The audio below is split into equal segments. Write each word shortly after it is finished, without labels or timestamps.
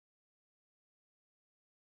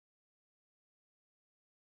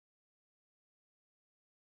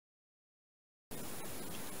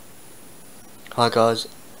Hi guys,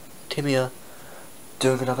 Tim here,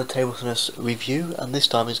 doing another table tennis review, and this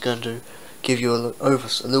time is going to give you a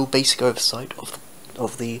little basic oversight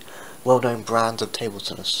of the well-known brands of table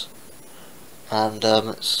tennis. And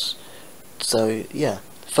so yeah,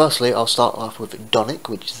 firstly I'll start off with Donic,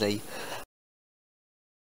 which is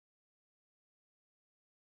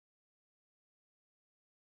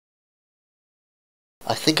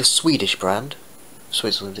I think a Swedish brand,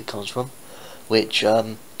 Switzerland it comes from, which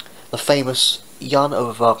the famous Jan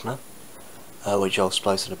Ove Wagner, which I'll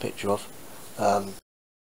splice in a picture of.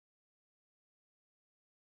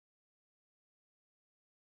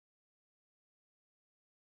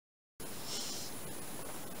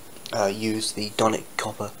 Used the Donic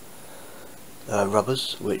copper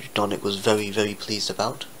rubbers, which Donic was very pleased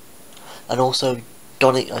about. And also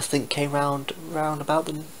Donic I think came round about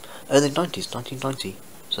the early 90s, 1990,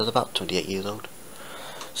 so it's about 28 years old.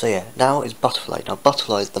 So yeah, now is Butterfly. Now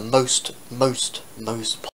Butterfly is the most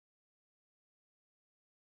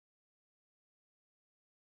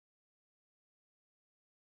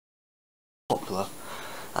popular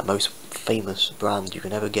and most famous brand you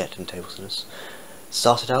can ever get in table tennis.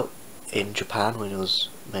 Started out in Japan when it was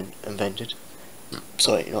invented,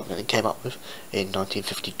 sorry, not when it came up with, in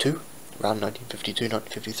 1952, around 1952,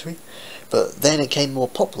 1953, but then it became more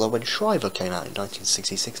popular when Shriver came out in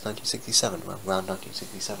 1966, 1967, around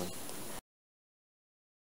 1967.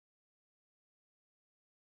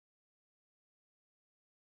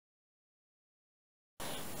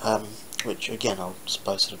 Which again I'll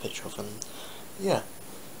post a picture of, and yeah,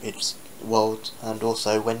 it's world, and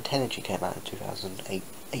also when Tenergy came out in 2008,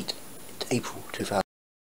 April 2008.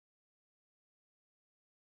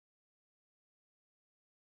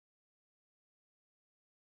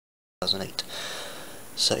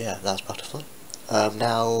 So yeah, that's Butterfly.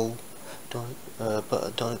 Now,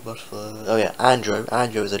 Donic Butterfly. Oh yeah, Andro.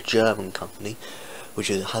 Andro is a German company,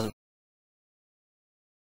 hasn't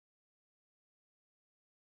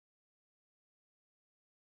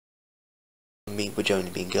which only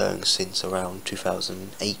been going since around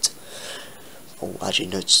 2008. Or actually,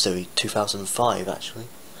 no, sorry, 2005 actually.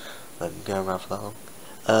 I've been going around for that long.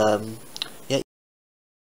 Yeah,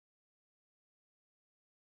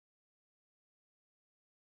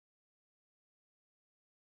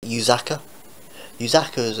 Yuzaka.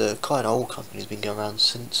 Yuzaka is a quite an old company. It's been going around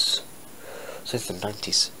since the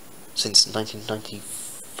 90s, since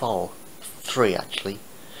 1994, 3 actually.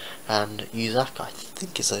 And Yuzaka, I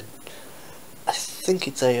think it's a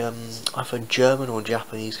either German or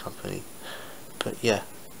Japanese company. But yeah,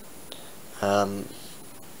 um,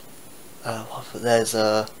 there's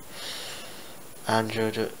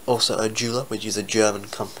also a Jula, which is a German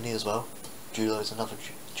company as well. Jula is another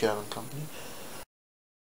German company.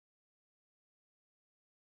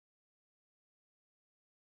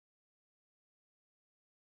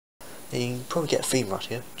 And you can probably get a theme right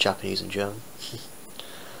here, Japanese and German.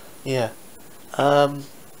 Yeah, um,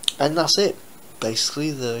 and that's it.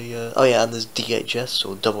 Basically, oh yeah, and there's DHS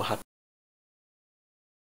or Double Happiness,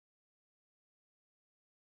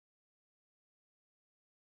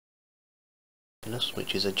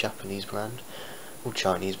 which is a Japanese brand or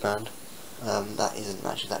Chinese brand. That isn't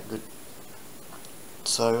actually that good.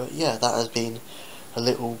 So yeah, that has been a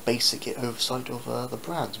little basic oversight of the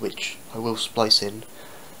brands, which I will splice in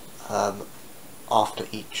um, after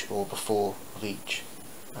each or before of each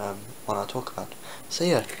when I talk about. So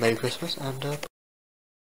yeah, Merry Christmas and